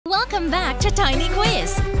Welcome back to Tiny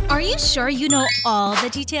Quiz! Are you sure you know all the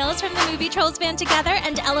details from the movie Trolls Band Together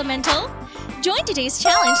and Elemental? Join today's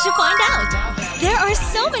challenge to find out! There are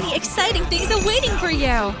so many exciting things awaiting for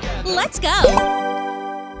you! Let's go!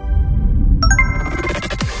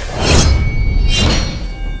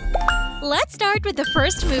 Let's start with the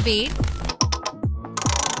first movie.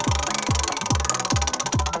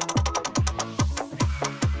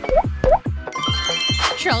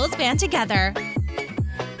 Trolls Band Together.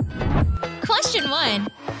 Question 1.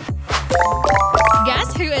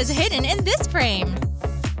 Guess who is hidden in this frame?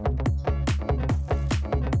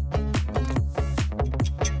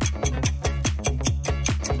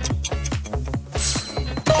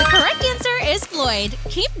 The correct answer is Floyd.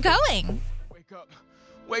 Keep going. Wake up.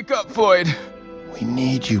 Wake up, Floyd. We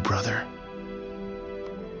need you, brother.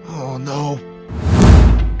 Oh, no.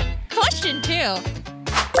 Question 2.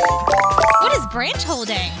 What is Branch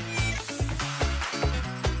holding?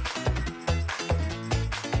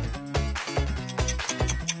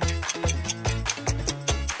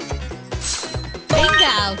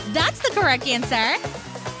 Bingo! That's the correct answer.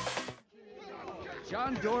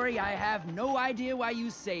 John Dory, I have no idea why you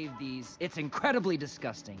saved these. It's incredibly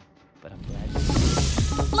disgusting, but I'm glad.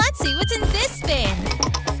 Let's see what's in this bin.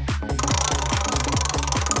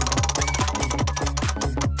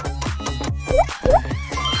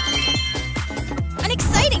 An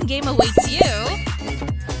exciting game awaits you.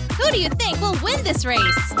 Who do you think will win this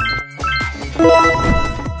race?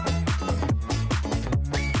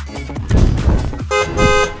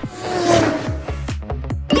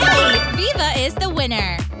 Yay! Viva is the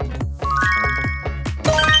winner.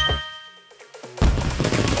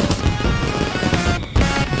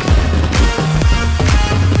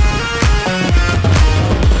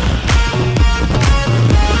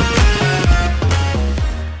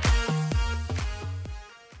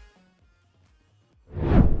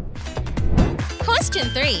 Question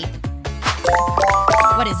 3.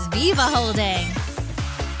 What is Viva holding?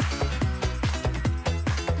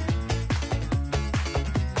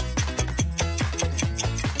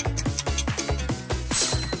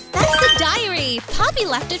 That's the diary! Poppy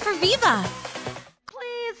left it for Viva.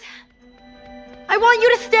 Please. I want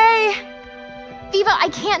you to stay. Viva, I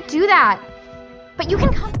can't do that. But you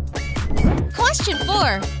can come. Question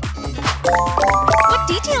 4. What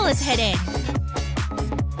detail is hidden?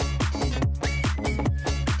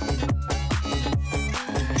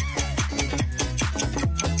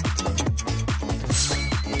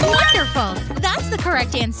 Wonderful! That's the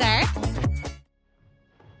correct answer.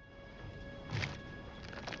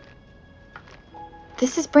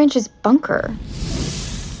 This is Branch's bunker.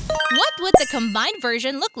 What would the combined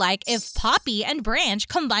version look like if Poppy and Branch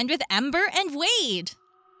combined with Ember and Wade?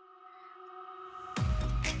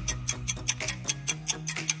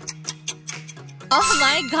 Oh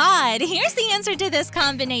my god! Here's the answer to this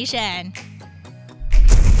combination.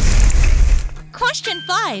 Question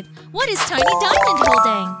 5. What is Tiny Diamond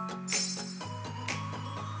holding?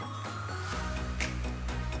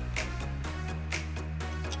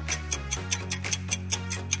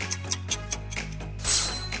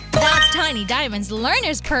 That's Tiny Diamond's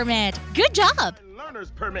learner's permit. Good job!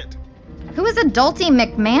 Learner's permit. Who is Adulty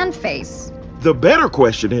McMahon face? The better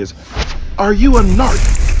question is, are you a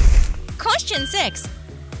narc? Question 6.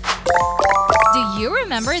 Do you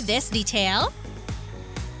remember this detail?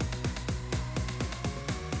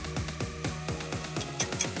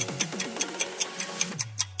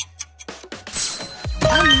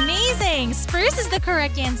 Amazing! Spruce is the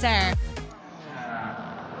correct answer.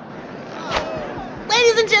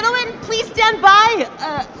 Ladies and gentlemen, please stand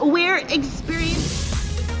by. We're experienced.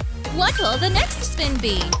 What will the next spin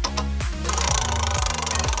be?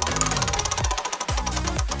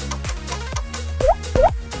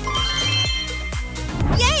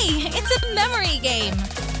 Yay! It's a memory game.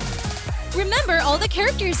 Remember all the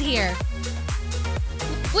characters here.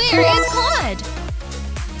 Where is Claude?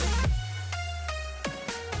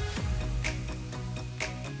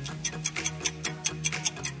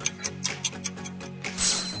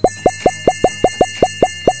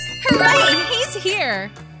 Hooray! He's here!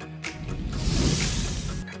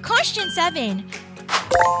 Question 7.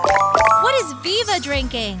 What is Viva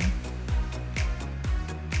drinking?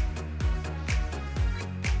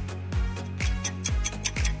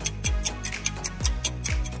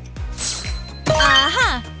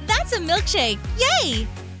 Aha! That's a milkshake! Yay!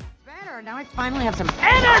 Better. Now I finally have some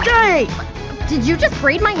energy. Did you just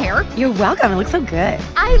braid my hair? You're welcome. It looks so good.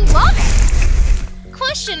 I love it!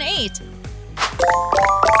 Question 8.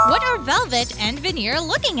 What are Velvet and Veneer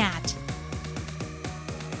looking at?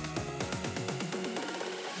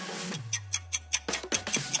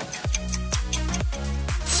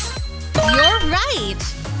 right!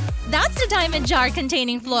 That's the diamond jar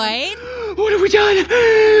containing Floyd. What have we done?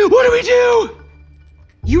 What do we do?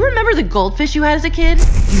 You remember the goldfish you had as a kid?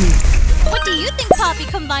 What do you think Poppy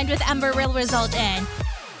combined with Ember will result in?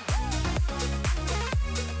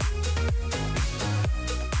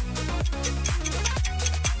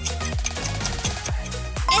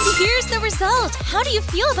 And here's the result! How do you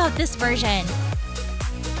feel about this version?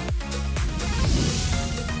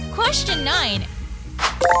 Question 9.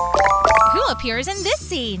 Who appears in this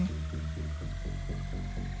scene?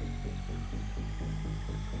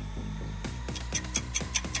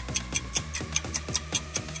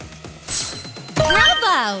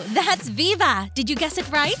 Bravo! That's Viva! Did you guess it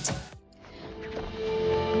right?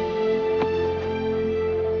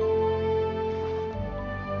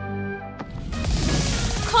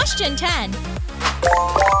 Question 10.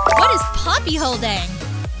 What is Poppy holding?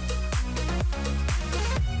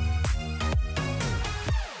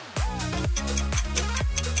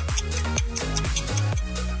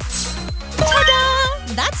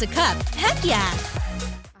 Ta-da! That's a cup. Heck yeah!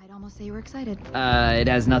 I'd almost say you were excited. It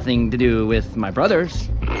has nothing to do with my brothers.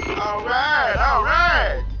 All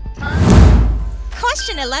right.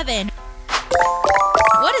 Question 11.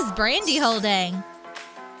 What is Brandy holding?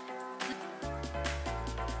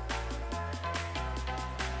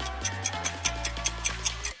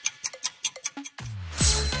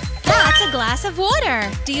 That's a glass of water.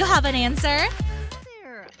 Do you have an answer?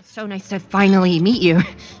 So nice to finally meet you.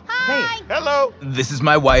 Hi! Hello. This is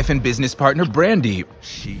my wife and business partner, Brandy.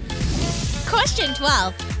 Question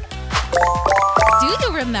 12. Do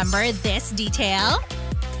you remember this detail?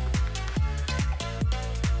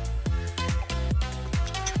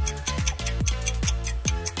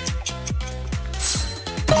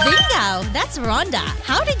 Bingo! That's Rhonda.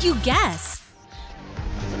 How did you guess?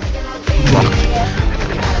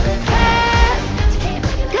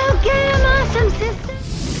 Go get 'em, awesome sister!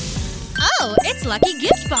 Oh, it's lucky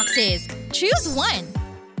gift boxes. Choose one.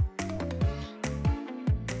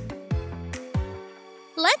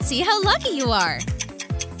 Let's see how lucky you are.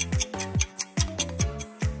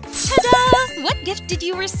 Ta-da! What gift did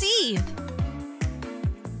you receive?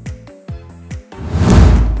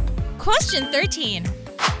 Question 13.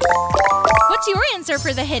 What's your answer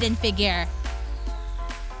for the hidden figure?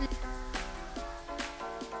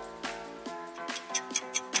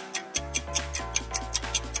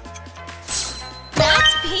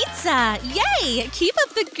 That's pizza! Yay! Keep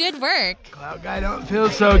up the good work. Cloud guy don't feel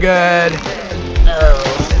so good.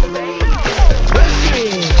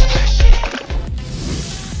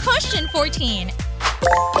 Question 14.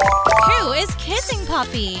 Who is kissing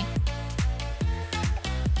Poppy?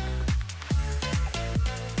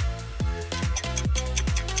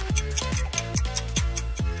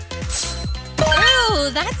 Ooh,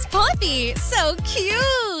 that's Poppy! So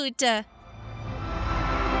cute!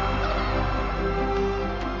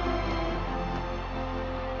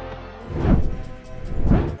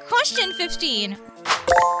 Question 15.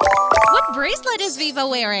 What bracelet is Viva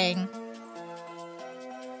wearing?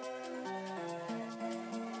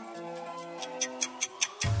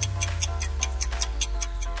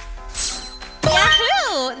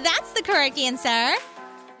 Yahoo! That's the correct answer. It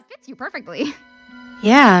fits you perfectly.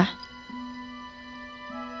 Yeah.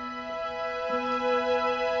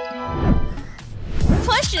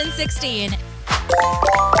 Question 16.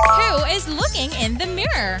 Who is looking in the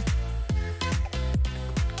mirror?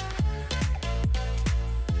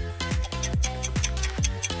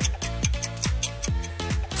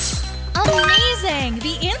 Amazing!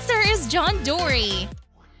 The answer is John Dory.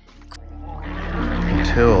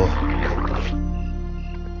 Until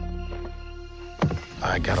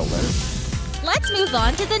I got a letter. Let's move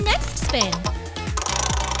on to the next spin.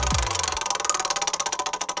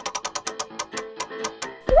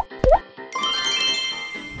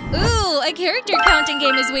 Ooh, a character counting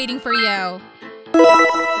game is waiting for you.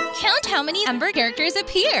 Count how many Ember characters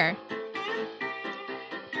appear.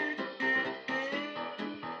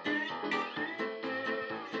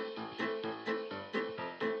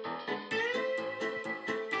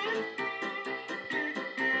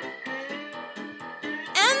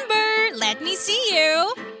 Ember, let me see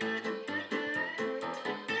you.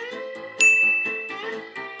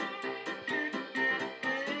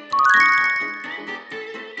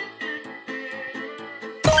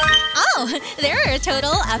 Oh, there are a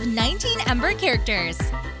total of 19 Ember characters.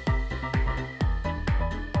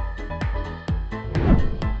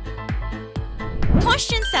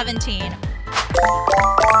 Question 17.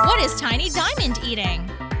 What is Tiny Diamond eating?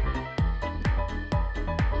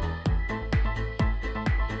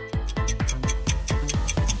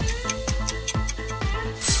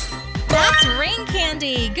 That's rain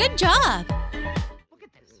candy! Good job!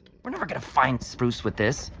 We're never gonna find spruce with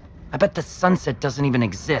this. I bet the sunset doesn't even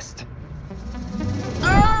exist.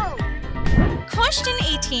 Question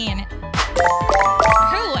 18.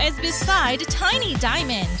 Who is beside Tiny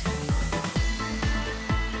Diamond?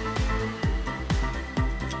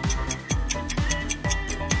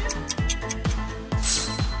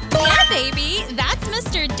 Yeah, baby, that's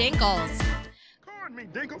Mr. Dinkles.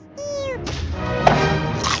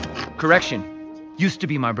 Correction. Used to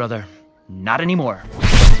be my brother. Not anymore.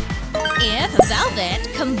 If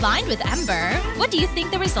Velvet combined with Ember, what do you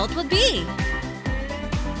think the result would be?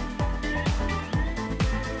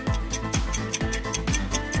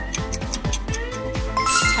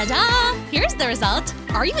 Ta-da! Here's the result.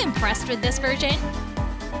 Are you impressed with this version?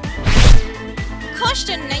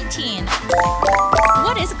 Question 19.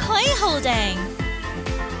 What is Clay holding?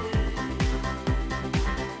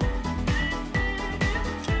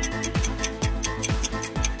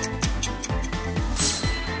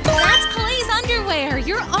 That's Clay's underwear.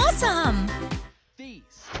 You're awesome.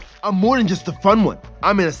 I'm more than just a fun one.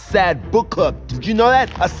 I'm in a sad book club. Did you know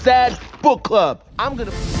that? A sad book club. I'm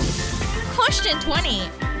gonna... Question 20.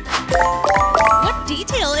 What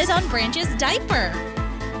detail is on Branch's diaper?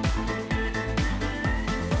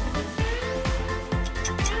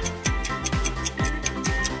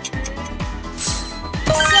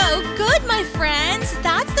 So good, my friends!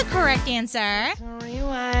 That's the correct answer.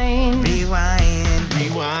 Rewind. Rewind.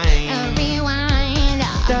 Rewind. Rewind.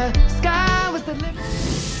 The sky was the limit.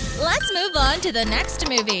 Let's move on to the next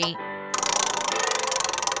movie.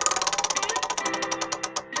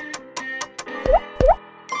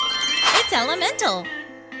 It's Elemental.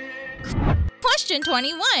 Question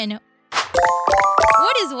 21.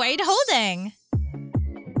 What is Wade holding?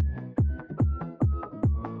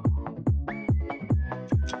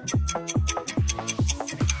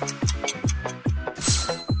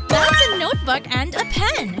 That's a notebook and a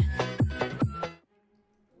pen.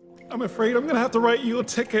 I'm afraid I'm gonna have to write you a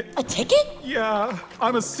ticket. A ticket? Yeah,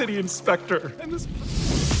 I'm a city inspector, and this...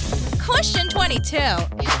 Question 22.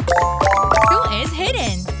 Who is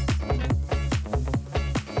hidden?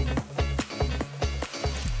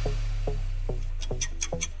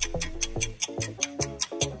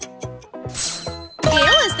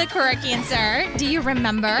 Gail is the correct answer. Do you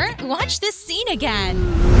remember? Watch this scene again.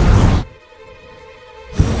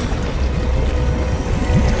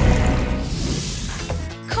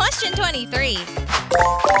 Question 23.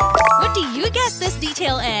 What do you guess this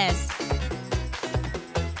detail is?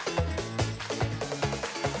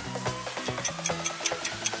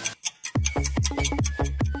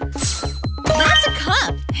 That's a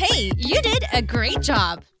cup. Hey, you did a great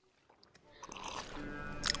job.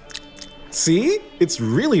 See? It's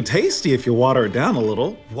really tasty if you water it down a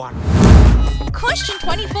little. Water. Question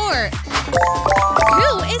 24.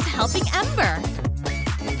 Who is helping Ember?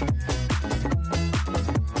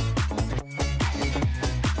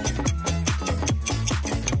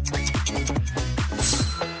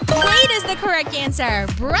 Wade is the correct answer.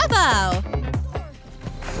 Bravo!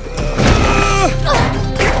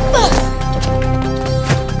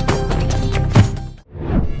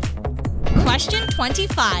 Question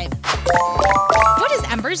 25. What is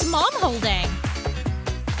Ember's mom holding?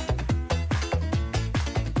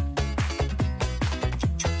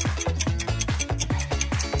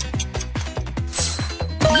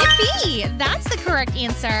 Yippee! That's the correct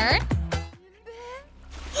answer.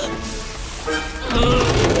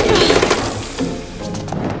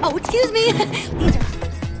 Oh, excuse me. These are...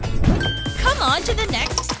 Come on to the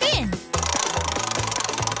next spin.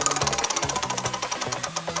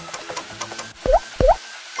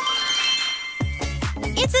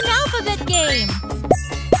 It's an alphabet game.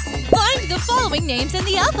 Find the following names in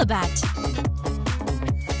the alphabet.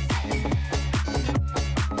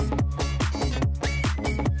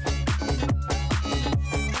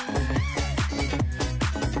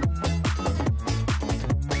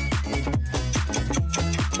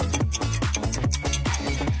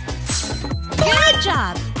 Good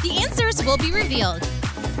job! The answers will be revealed.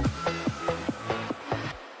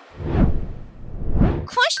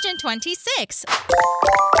 Question 26.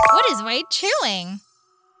 What is Wade chewing?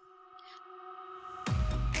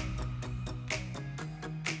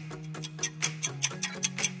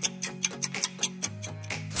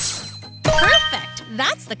 Perfect!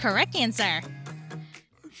 That's the correct answer.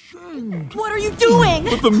 What are you doing?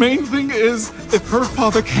 But the main thing is, if her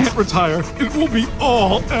father can't retire, it will be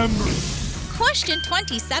all Ember. Question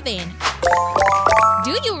 27.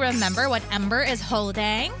 Do you remember what Ember is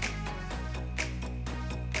holding?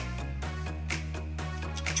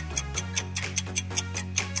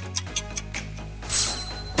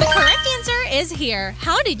 The correct answer is here.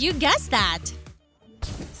 How did you guess that?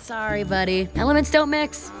 Sorry, buddy. Elements don't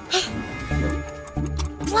mix.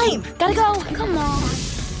 Flame! Gotta go! Come on!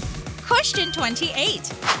 Question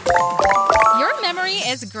 28. Your memory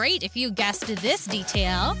is great if you guessed this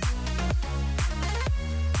detail.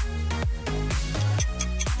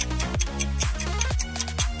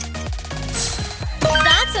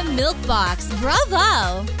 That's a milk box.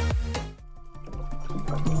 Bravo!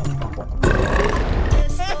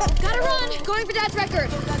 Gotta run! Going for Dad's record!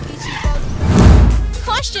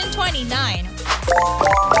 Question 29.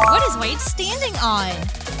 What is Wade standing on?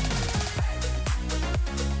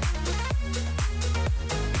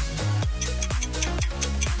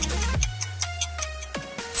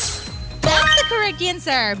 That's the correct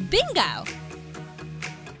answer. Bingo!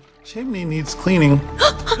 Chimney needs cleaning.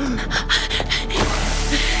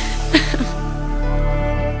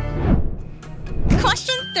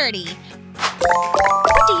 Question 30.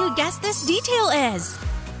 What do you guess this detail is?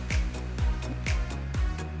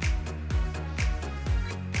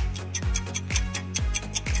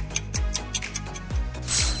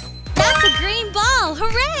 That's a green ball!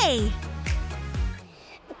 Hooray!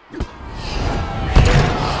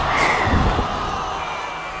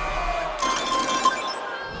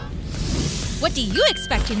 What do you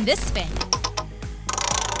expect in this spin?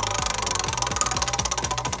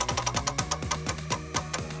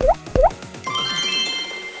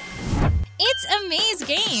 It's a maze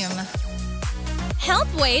game! Help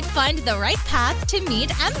Wade find the right path to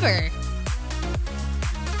meet Ember.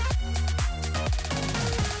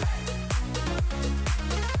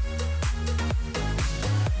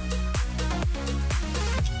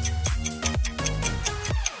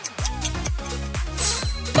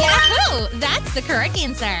 Yahoo! That's the correct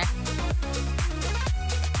answer.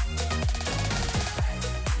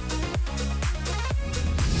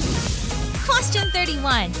 Question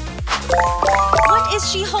 31. What is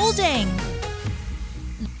she holding?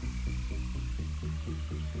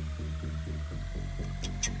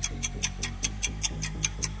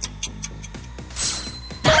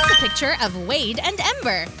 That's a picture of Wade and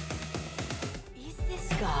Ember. Is this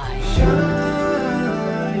guy?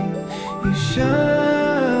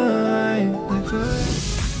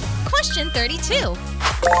 Question 32.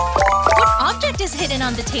 What object is hidden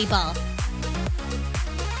on the table?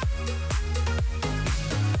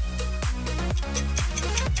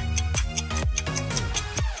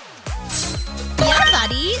 Yeah,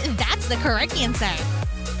 buddy, that's the correct answer.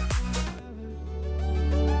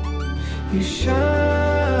 You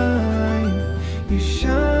shine, you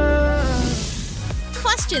shine.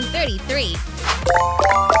 Question 33.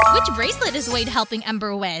 Which bracelet is Wade helping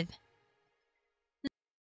Ember with?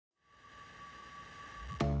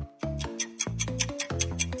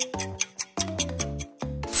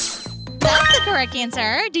 That's the correct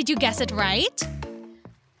answer. Did you guess it right?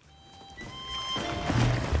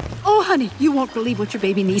 Oh, honey, you won't believe what your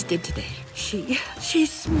baby niece did today.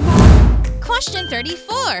 She's smart. Question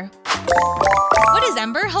 34. What is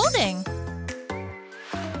Ember holding?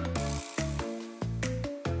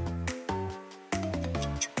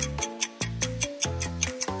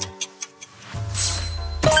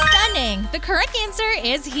 Stunning! The correct answer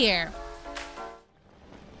is here.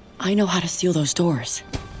 I know how to seal those doors.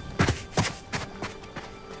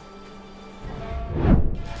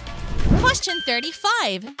 Question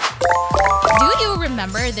 35. Do you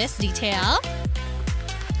remember this detail?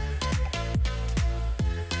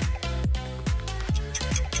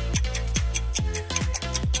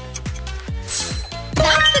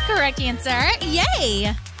 That's the correct answer.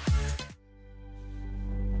 Yay!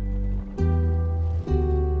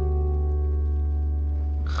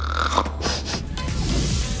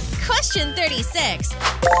 Question 36.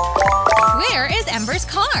 Where is Ember's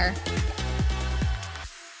car?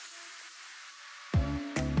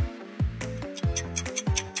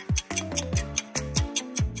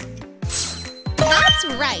 That's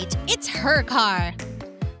right, it's her car.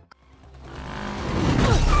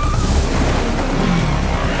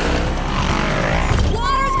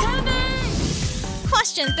 Water's coming!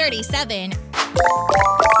 Question 37.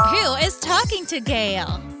 Who is talking to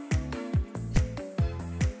Gale?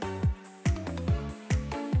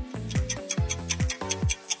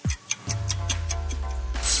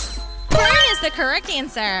 Fern is the correct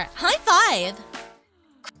answer. High five.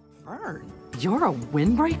 Fern, you're a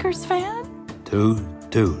Windbreakers fan? Toot,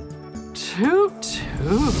 toot. Toot,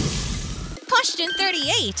 toot. Question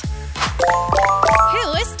 38.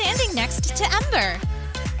 Who is standing next to Ember?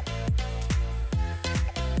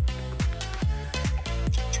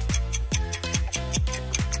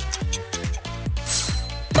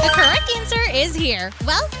 The correct answer is here.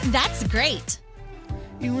 Well, that's great.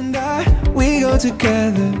 You and I, we go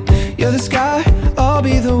together. You're the sky, all I'll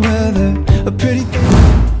be the weather, a pretty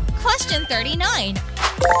Question 39.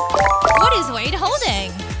 What is Wade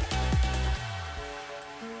holding?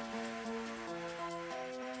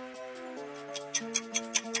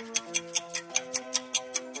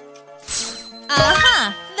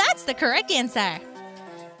 Aha! That's the correct answer.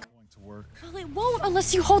 Well, it won't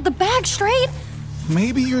unless you hold the bag straight.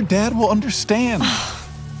 Maybe your dad will understand.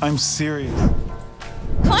 I'm serious.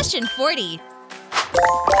 Question 40.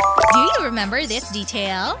 Do you remember this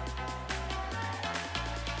detail?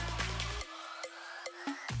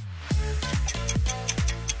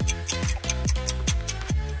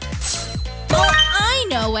 Oh, I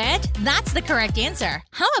know it! That's the correct answer.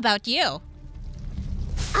 How about you?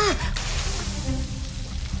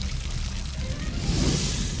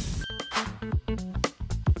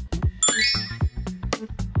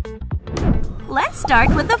 Let's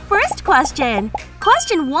start with the first question.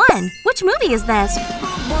 Question 1. Which movie is this?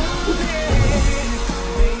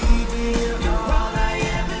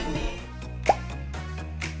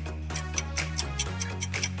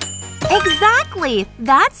 Exactly!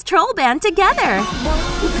 That's Troll Band Together.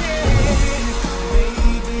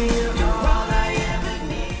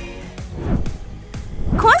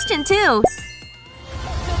 Question 2.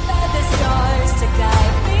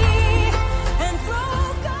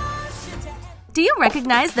 Do you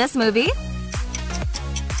recognize this movie?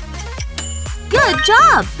 Good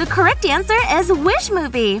job! The correct answer is Wish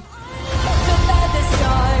movie.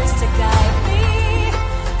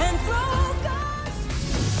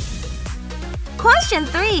 Question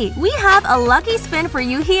 3. We have a lucky spin for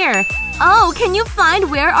you here. Oh, can you find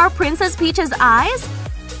where are Princess Peach's eyes?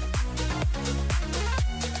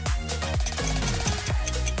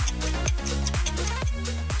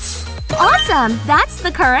 Awesome! That's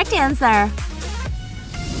the correct answer.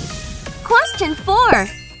 Question 4. I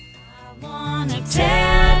wanna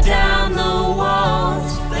tear down the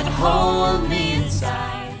walls that hold me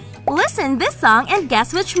inside. Listen this song and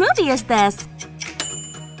guess which movie is this.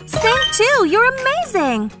 Sing too! You're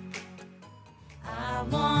amazing! I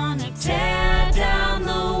wanna tear down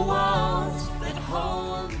the walls that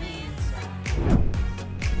hold me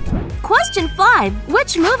inside. Question 5.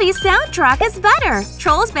 Which movie's soundtrack is better?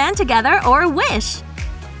 Trolls Band Together or Wish?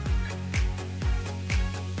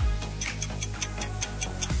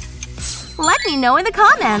 Let me know in the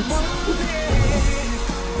comments.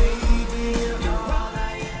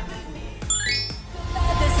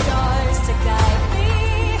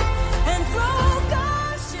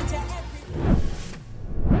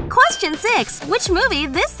 Question 6. Which movie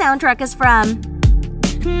this soundtrack is from?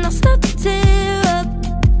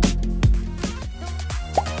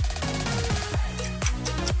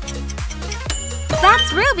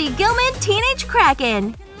 That's Ruby Gillman, Teenage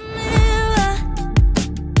Kraken.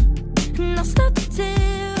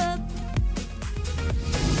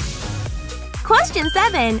 Question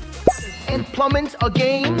 7. And plumbing's a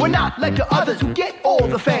game. We're not like the others who get all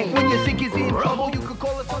the fame. When your sink is in trouble, you could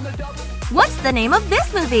call us on the double. What's the name of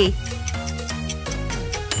this movie?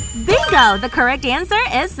 Bingo! The correct answer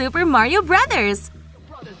is Super Mario Brothers.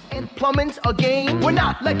 And plumbing's a game. We're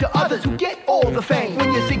not like the others who get all the fame.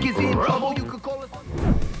 When your sink is in trouble, you could call us on.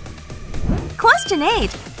 Question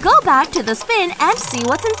 8. Go back to the spin and see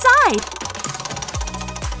what's inside.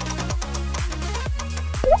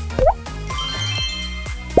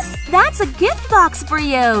 That's a gift box for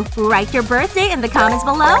you! Write your birthday in the comments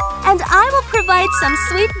below, and I will provide some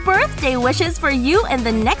sweet birthday wishes for you in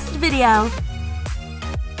the next video.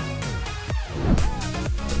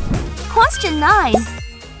 Question 9.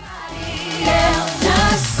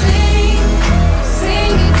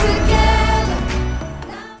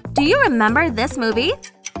 Do you remember this movie?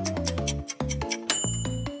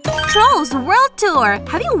 Trolls World Tour!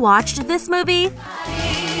 Have you watched this movie?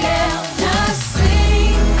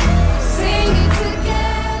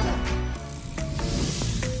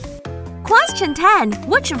 Question 10.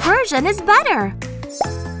 Which version is better?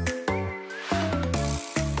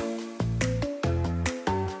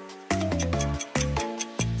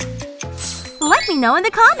 Let me know in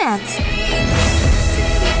the comments.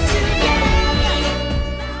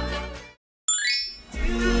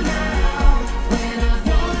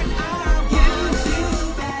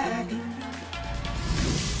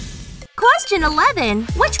 Question 11.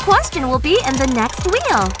 Which question will be in the next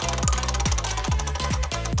wheel?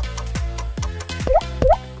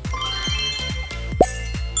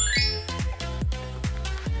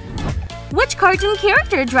 Which cartoon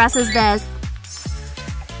character dresses this?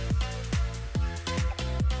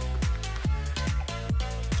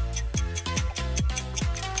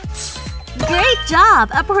 Great job!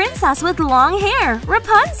 A princess with long hair,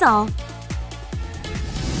 Rapunzel.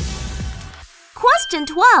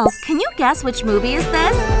 Question 12. Can you guess which movie is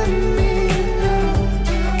this?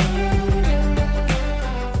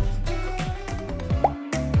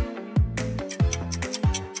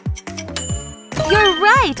 You're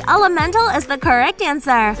right! Elemental is the correct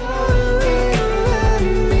answer.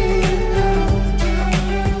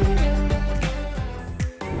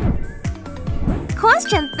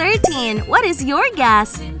 Question 13. What is your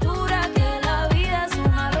guess?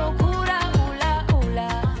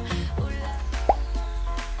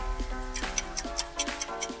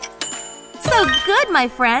 So good, my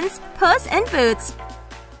friends! Puss in Boots.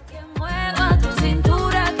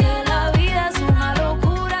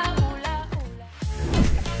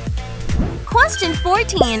 Question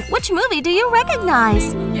 14. Which movie do you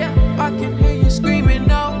recognize? Yeah, I can hear you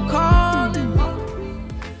screaming out, calling.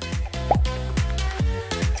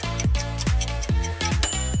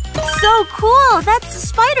 So cool! That's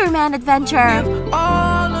Spider-Man Adventure.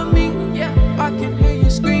 All of me, yeah, I can hear you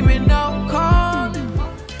screaming out, calling.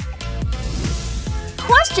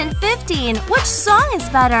 Question 15. Which song is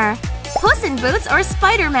better? Puss in Boots or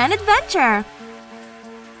Spider-Man Adventure?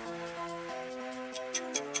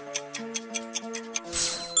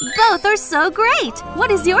 Both are so great!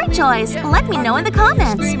 What is your choice? Let me know in the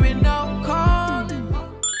comments.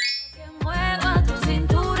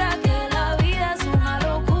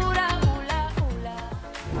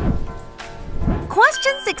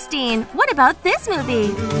 Question 16. What about this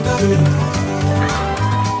movie?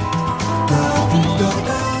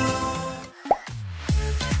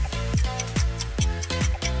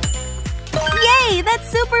 Yay! That's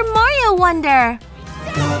Super Mario Wonder!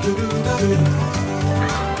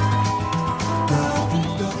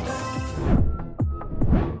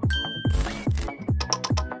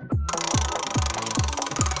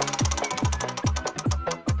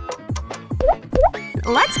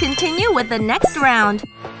 Let's continue with the next round.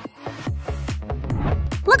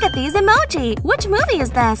 Look at these emoji! Which movie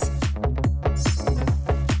is this?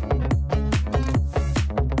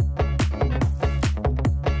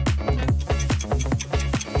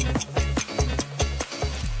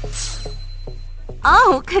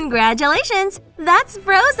 Oh, congratulations! That's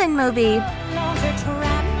Frozen movie!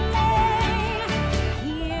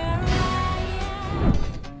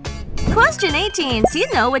 Question 18. Do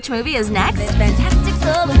you know which movie is next? It's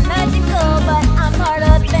fantastical and magical, but I'm part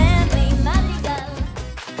of family magical.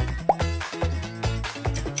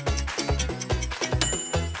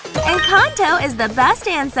 Encanto is the best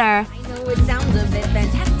answer. I know it sounds a bit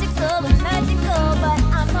fantastical and magical, but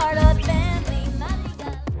I'm part of family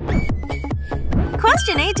magical.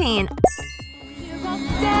 Question 18. Here on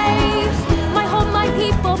stage, my home, my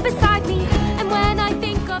people beside me, and when I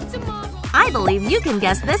think of tomorrow. I believe you can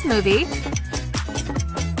guess this movie.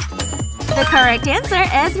 The correct answer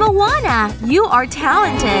is Moana. You are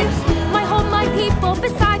talented. My home, my people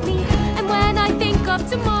beside me, and when I think of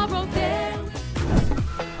tomorrow,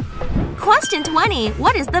 Question 20.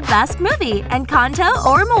 What is the best movie? Encanto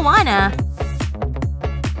or Moana?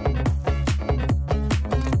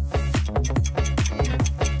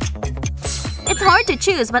 It's hard to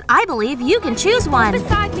choose, but I believe you can choose one.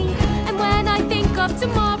 Beside me, and when I think of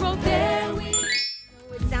tomorrow, there we go.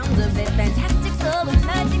 It sounds a bit fantastical and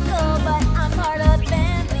magical, but I'm part of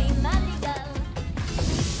family magical.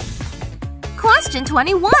 Question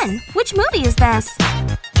 21. Which movie is this?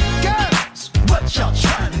 Girls, what y'all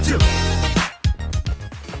trying to do?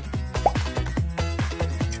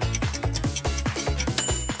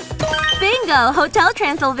 Bingo! Hotel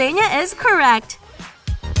Transylvania is correct.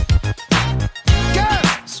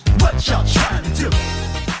 Girls, what y'all trying to do?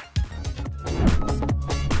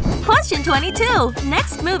 Question 22.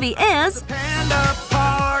 Next movie is… Panda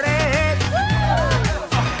party.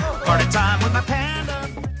 Party time with my panda.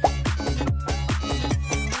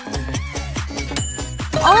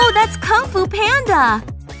 Oh, that's Kung Fu Panda!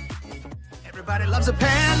 Everybody loves a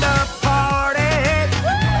panda party.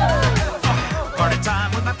 Party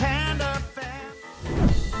time with my panda fan.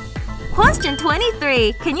 Question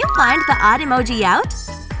 23. Can you find the odd emoji out?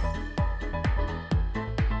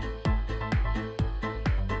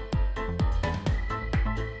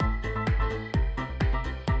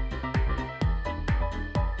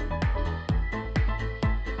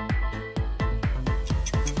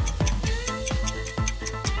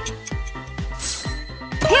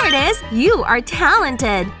 Here it is! You are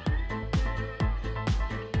talented!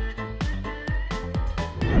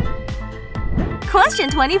 Question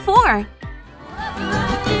 24.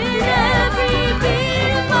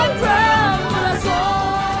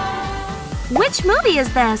 Which movie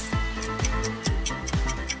is this?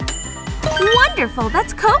 Wonderful!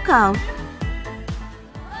 That's Coco!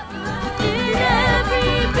 In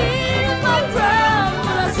every beat of my drum,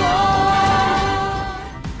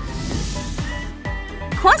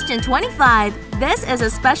 question 25. This is a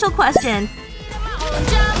special question.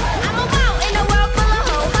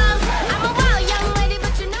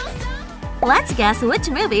 Let's guess which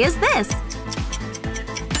movie is this?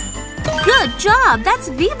 Good job! That's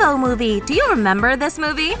Vivo movie. Do you remember this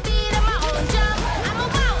movie?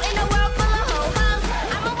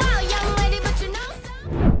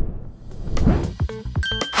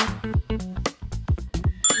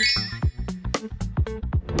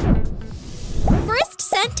 First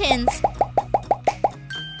sentence.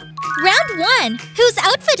 Round 1. Whose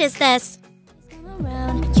outfit is this?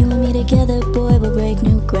 You and me together, boy, we'll break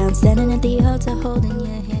new ground. Standing at the altar, holding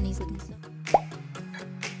your hand, he's looking so.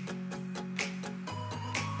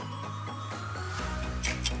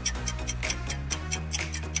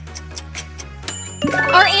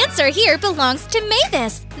 Our answer here belongs to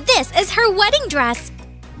Mavis. This is her wedding dress.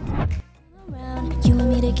 You and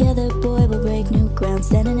me together, boy, we'll break new ground.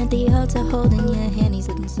 Standing at the altar, holding your hand, he's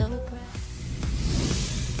looking so proud.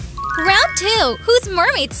 Round 2. Whose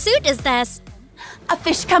mermaid suit is this? A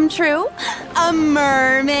fish come true? A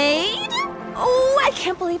mermaid? Oh, I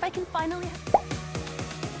can't believe I can finally have...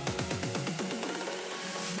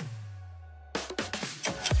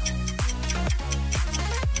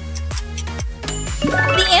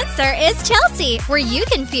 The answer is Chelsea. Were you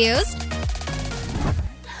confused?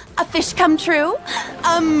 A fish come true?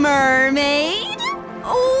 A mermaid?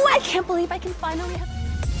 Oh, I can't believe I can finally have...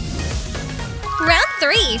 Round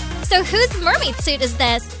 3. So whose mermaid suit is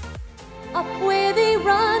this? Up where they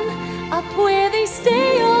run, up where they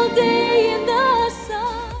stay all day in the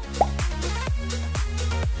sun.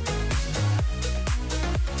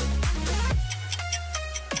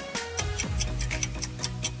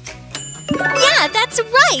 Yeah, that's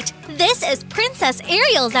right! This is Princess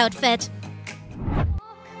Ariel's outfit.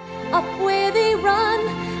 Up where they run,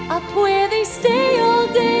 up where they stay all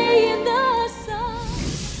day in the sun.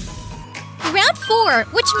 Round 4.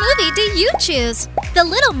 Which movie do you choose? The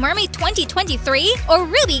Little Mermaid 2023 or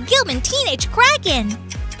Ruby Gillman Teenage Kraken?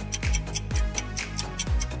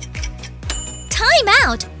 Time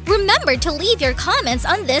out! Remember to leave your comments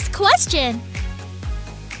on this question.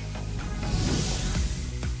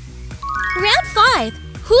 Round 5.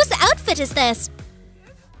 Whose outfit is this?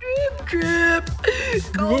 Drip,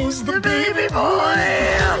 goes the baby boy.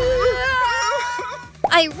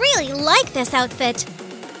 I really like this outfit.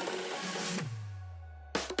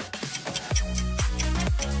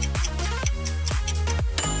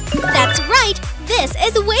 That's right! This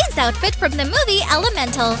is Wade's outfit from the movie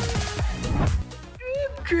Elemental.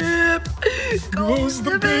 Drip, goes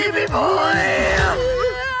the baby boy.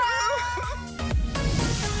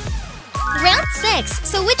 Round 6.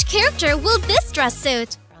 So which character will this dress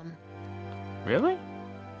suit? Really?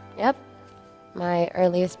 Yep. My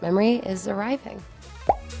earliest memory is arriving.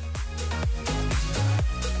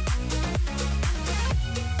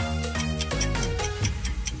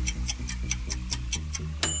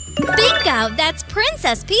 Bingo! That's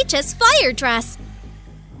Princess Peach's fire dress.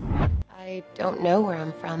 I don't know where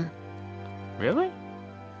I'm from. Really?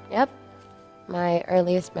 Yep. My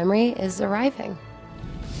earliest memory is arriving.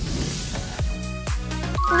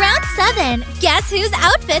 Round 7. Guess whose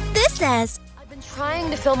outfit this is? I've been trying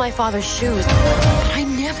to fill my father's shoes, but I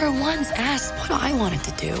never once asked what I wanted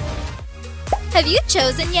to do. Have you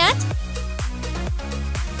chosen yet?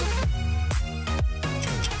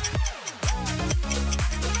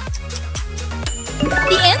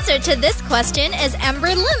 The answer to this question is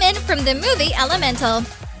Amber Lumen from the movie Elemental.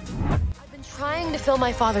 I've been trying to fill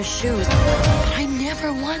my father's shoes, but I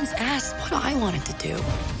never once asked what I wanted to do.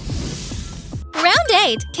 Round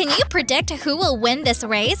 8. Can you predict who will win this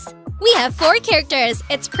race? We have 4 characters.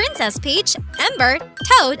 It's Princess Peach, Ember,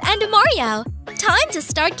 Toad, and Mario. Time to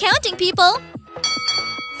start counting, people.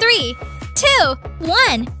 3, 2,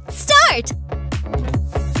 1, start!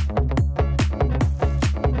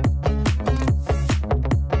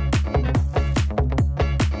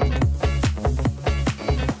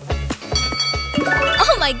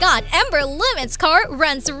 Oh my god, Amber Lumen's car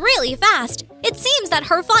runs really fast. It seems that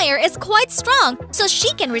her fire is quite strong, so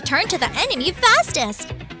she can return to the enemy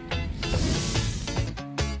fastest.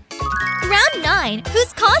 Round 9.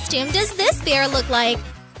 Whose costume does this bear look like?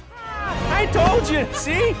 I told you!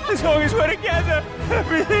 See? As long as we're together,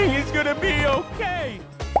 everything is gonna be okay!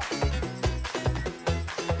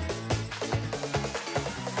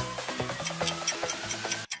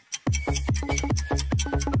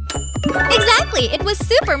 Exactly! It was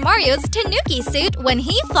Super Mario's Tanuki suit when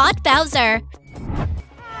he fought Bowser.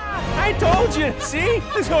 I told you! See?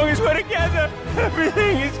 As long as we're together,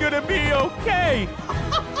 everything is gonna be okay!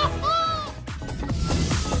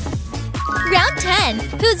 Round 10.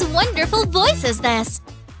 Whose wonderful voice is this?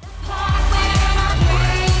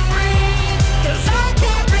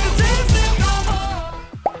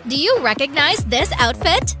 Do you recognize this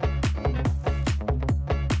outfit?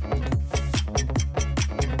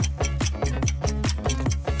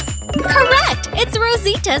 Correct! It's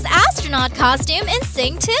Rosita's astronaut costume in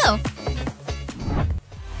Sing 2.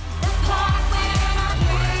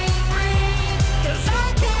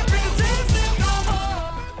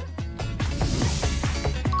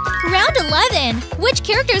 Round 11. Which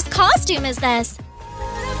character's costume is this?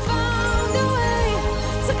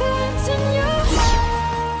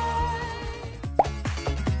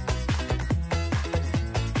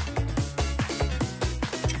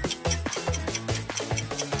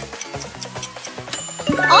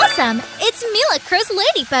 Awesome! It's Mila Cruz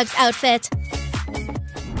Ladybug's outfit.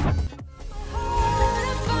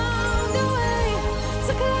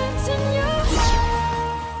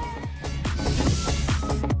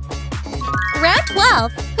 Round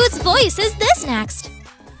 12. Whose voice is this next?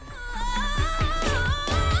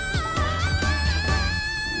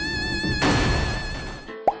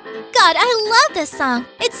 God, I love this song.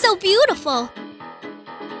 It's so beautiful.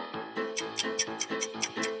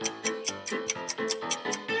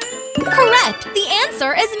 Correct! The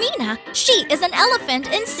answer is Mina. She is an elephant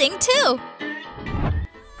in Sing 2.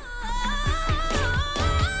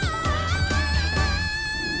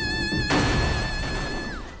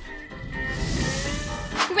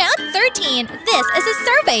 Round 13. This is a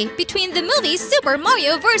survey between the movie Super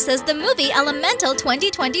Mario versus the movie Elemental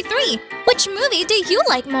 2023. Which movie do you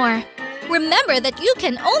like more? Remember that you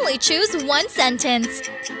can only choose one sentence.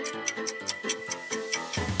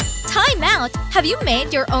 Time out! Have you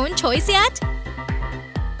made your own choice yet?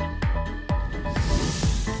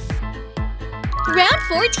 Round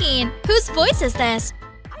 14. Whose voice is this?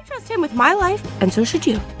 I trust him with my life, and so should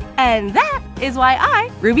you. And that is why I,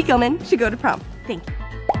 Ruby Gillman, should go to prom. Thank you.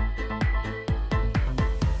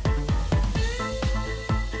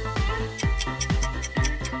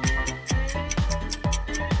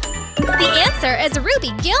 The answer is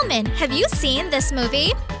Ruby Gillman. Have you seen this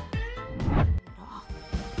movie?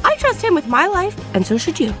 I trust him with my life, and so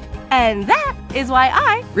should you. And that is why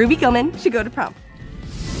I, Ruby Gillman, should go to prom.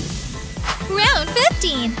 Round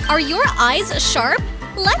 15. Are your eyes sharp?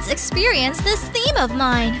 Let's experience this theme of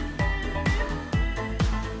mine.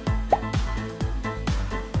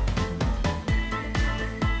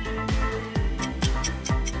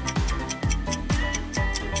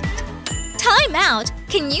 Time out!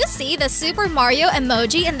 Can you see the Super Mario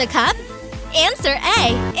emoji in the cup? Answer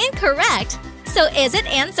A. Incorrect. So is it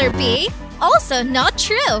answer B? Also not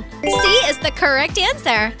true. C is the correct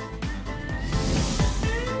answer.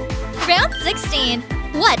 Round 16.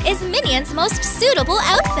 What is Minion's most suitable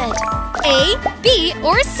outfit? A, B,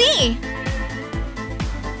 or C?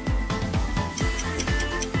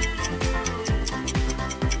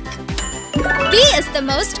 B is the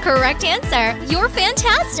most correct answer. You're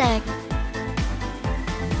fantastic.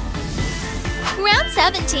 Round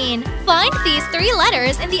 17. Find these 3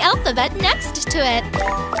 letters in the alphabet next to it.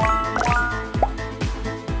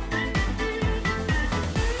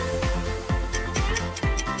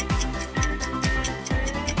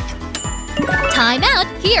 Time out!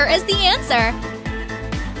 Here is the answer.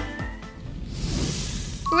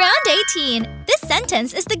 Round 18. This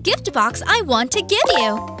sentence is the gift box I want to give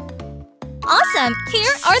you. Awesome!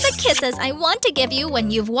 Here are the kisses I want to give you when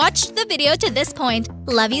you've watched the video to this point.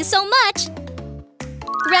 Love you so much!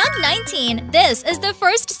 Round 19. This is the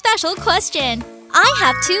first special question. I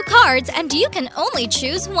have 2 cards and you can only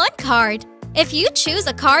choose 1 card. If you choose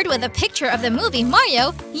a card with a picture of the movie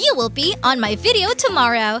Mario, you will be on my video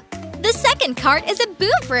tomorrow. The second card is a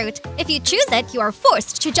boom fruit. If you choose it, you are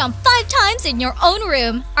forced to jump 5 times in your own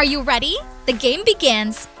room. Are you ready? The game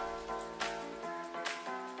begins.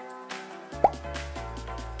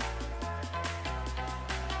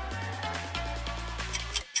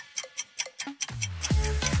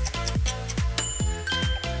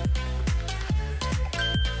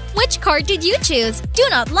 Which card did you choose? Do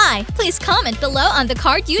not lie. Please comment below on the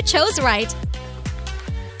card you chose right.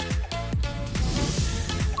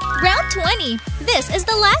 Round 20. This is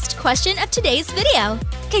the last question of today's video.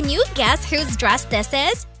 Can you guess whose dress this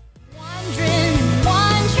is? Wondering,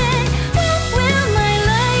 when will my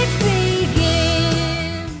life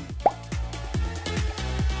begin?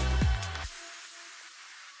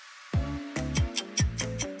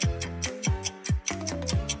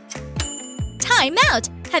 Time out!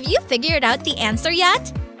 Have you figured out the answer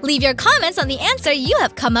yet? Leave your comments on the answer you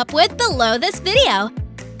have come up with below this video.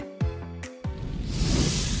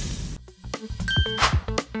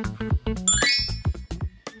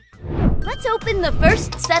 Let's open the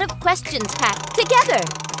first set of questions pack together.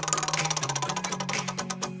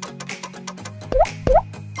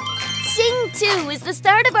 Sing 2 is the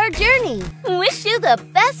start of our journey. Wish you the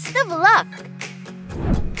best of luck.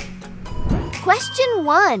 Question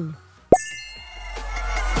 1.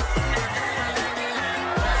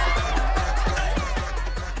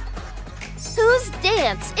 Whose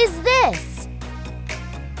dance is this?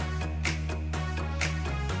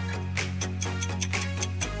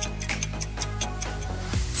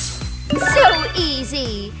 So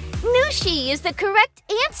easy! Nushi is the correct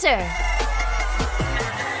answer.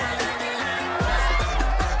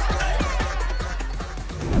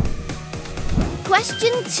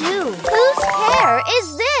 Question 2. Whose hair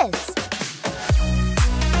is this?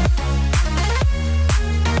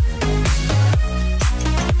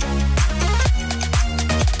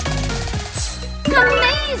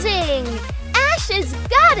 Amazing! Ash has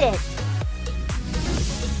got it!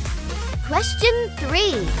 Question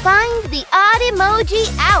 3. Find the odd emoji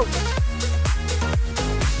out.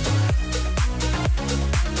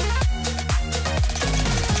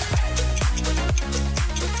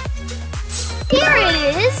 Here it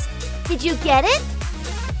is! Did you get it?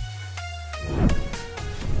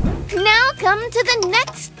 Now come to the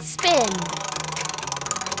next spin.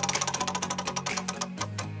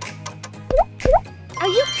 Are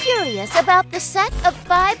you curious about the set of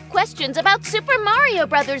 5 questions about Super Mario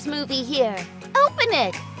Brothers movie here? Open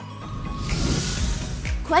it!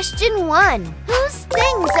 Question 1. Whose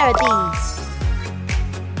things are these?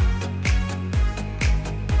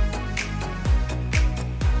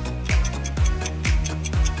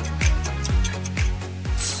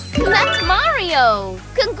 That's Mario!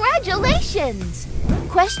 Congratulations!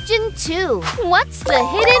 Question 2. What's the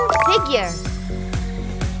hidden figure?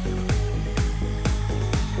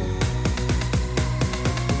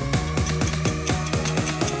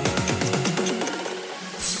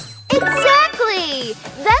 Exactly!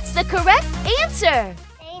 That's the correct answer!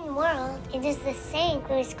 Same world, it is the same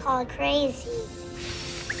who's called crazy.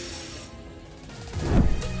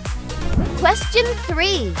 Question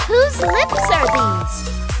 3. Whose lips are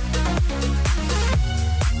these?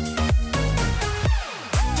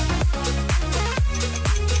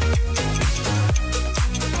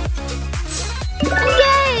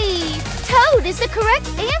 Yay! Toad is the correct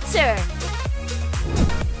answer.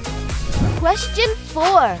 Question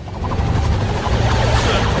 4.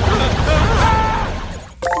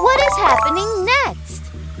 What is happening next?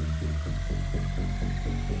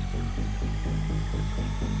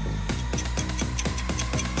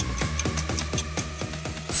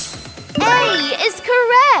 A is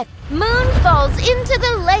correct. Moon falls into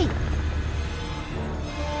the lake.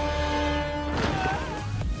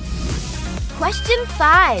 Question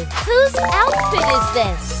 5. Whose outfit is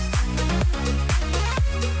this?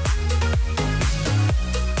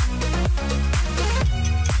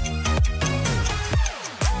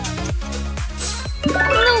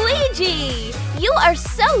 Luigi! You are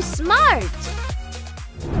so smart!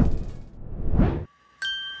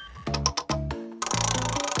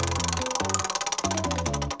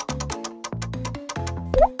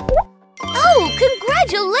 Oh,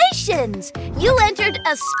 congratulations! You entered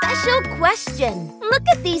a special question. Look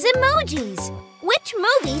at these emojis. Which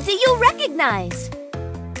movie do you recognize?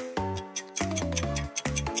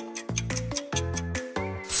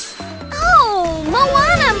 Oh,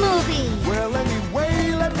 Moana movie! Well,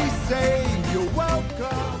 anyway, let me say you're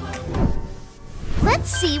welcome.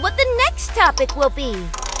 Let's see what the next topic will be.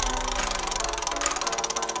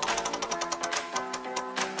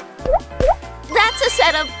 That's a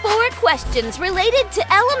set of 4 questions related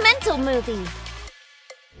to Elemental movie.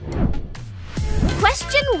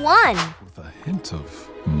 Question 1. With a hint of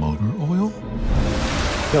motor oil?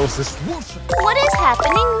 There was this whoosh. What is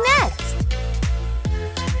happening next?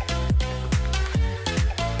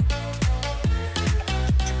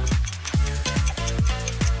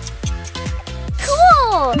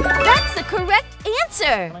 Cool! That's the correct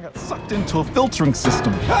answer. I got sucked into a filtering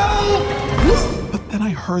system. But then I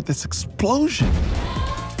heard this explosion.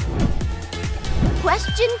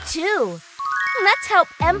 Question 2. Let's help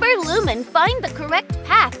Ember Lumen find the correct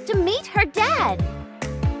path to meet her dad.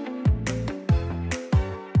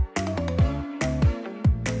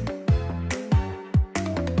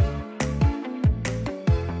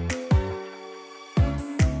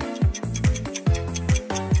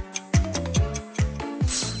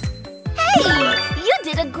 Hey, you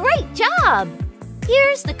did a great job.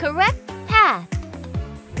 Here's the correct path.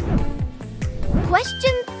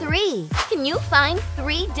 Question 3. Can you find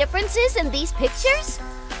 3 differences in these pictures?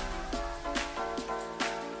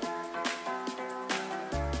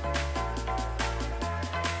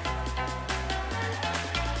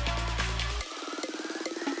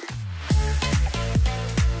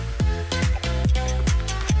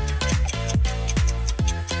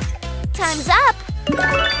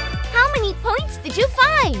 did you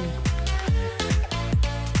find?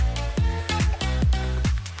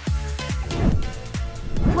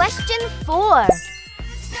 Question 4.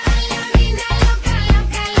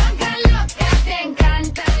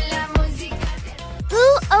 Who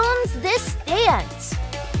owns this dance?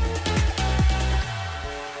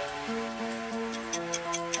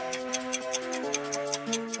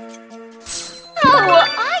 Oh,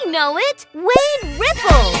 I know it! Wade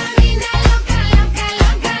Ripple!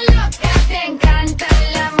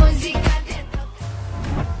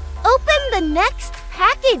 Open the next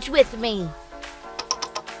package with me.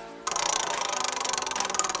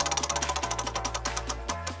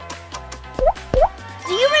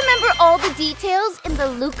 Do you remember all the details in the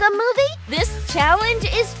Luca movie? This challenge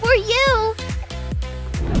is for you!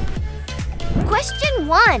 Question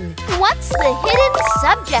 1. What's the hidden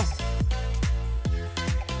subject?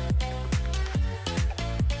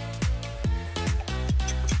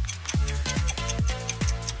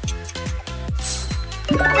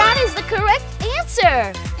 That is the correct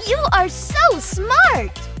answer! You are so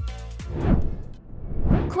smart!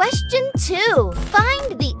 Question 2.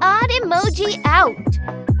 Find the odd emoji out.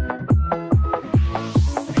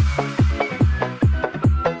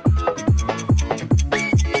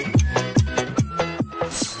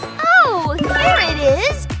 Oh, here it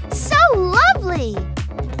is! So lovely!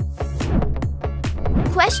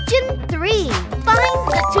 Question 3. Find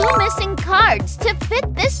the 2 missing cards to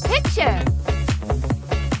fit this picture.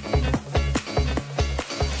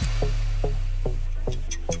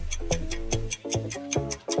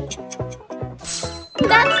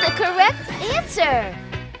 That's the correct answer!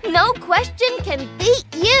 No question can beat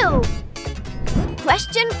you!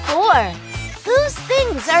 Question 4. Whose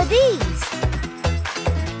things are these?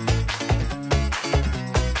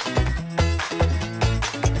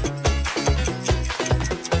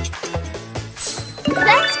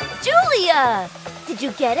 That's Julia! Did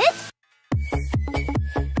you get it?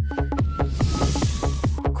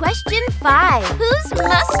 Question 5. Whose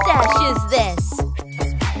mustache is this?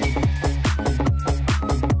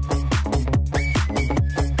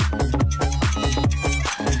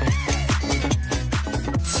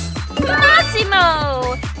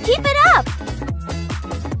 Massimo! Keep it up!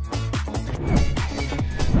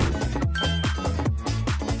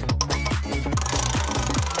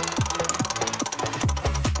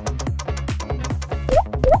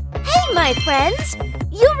 Hey, my friends!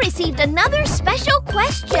 You received another special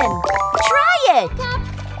question. Try it!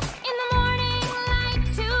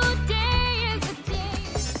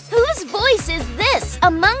 Whose voice is this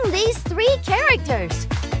among these 3 characters?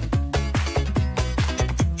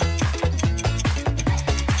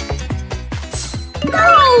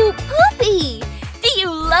 Oh, Poopy! Do you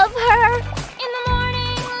love her? In the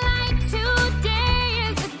morning, like today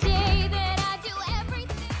is the day that I do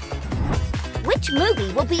everything. Which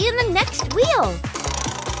movie will be in the next wheel?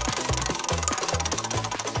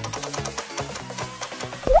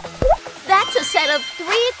 That's a set of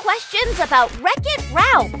 3 questions about Wreck-It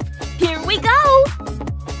Ralph. Here we go!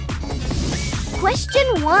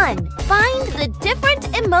 Question 1. Find the different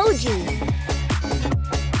emoji.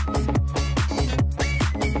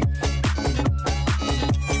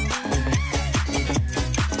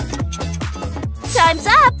 Time's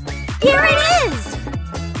up! Here it is!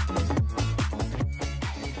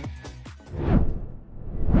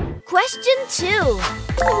 Question 2.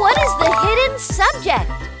 What is the hidden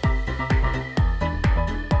subject?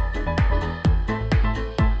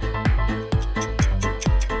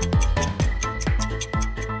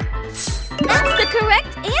 That's the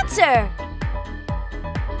correct answer!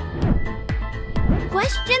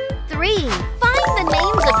 Question 3. Find the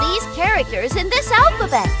names of these characters in this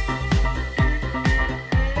alphabet.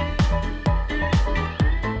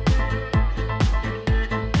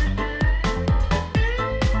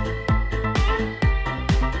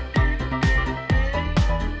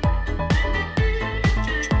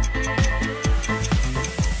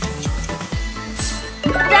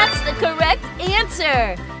 That's the correct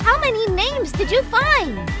answer! How many names did you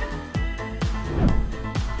find?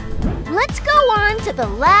 Let's go on to the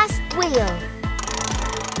last wheel.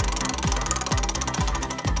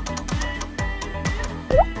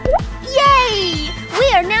 Yay!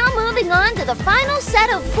 We are now moving on to the final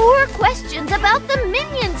set of 4 questions about the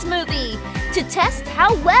Minions movie to test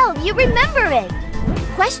how well you remember it.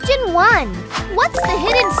 Question 1. What's the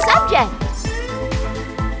hidden subject?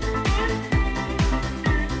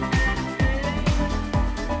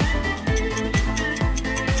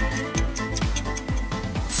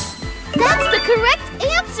 That's the correct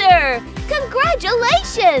answer!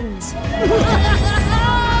 Congratulations!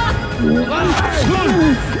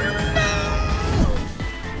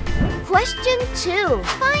 Question 2.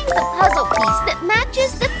 Find the puzzle piece that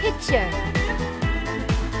matches the picture.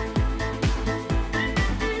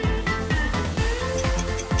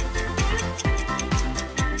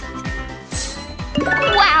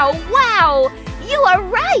 Wow, wow! You are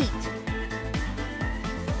right!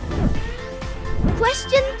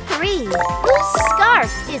 Question 3. Whose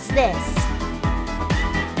scarf is this?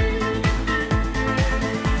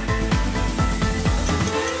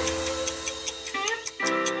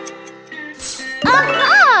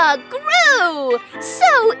 Aha! Gru!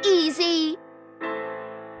 So easy!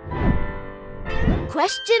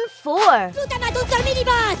 Question 4.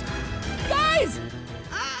 Guys!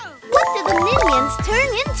 What do the minions turn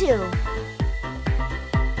into?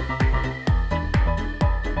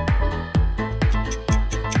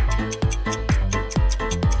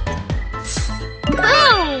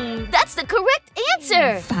 Boom! That's the correct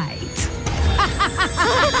answer!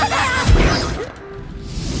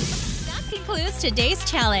 That concludes today's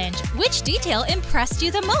challenge. Which detail impressed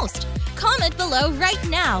you the most? Comment below right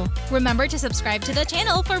now. Remember to subscribe to the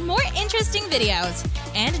channel for more interesting videos.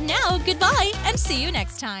 And now, goodbye and see you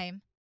next time.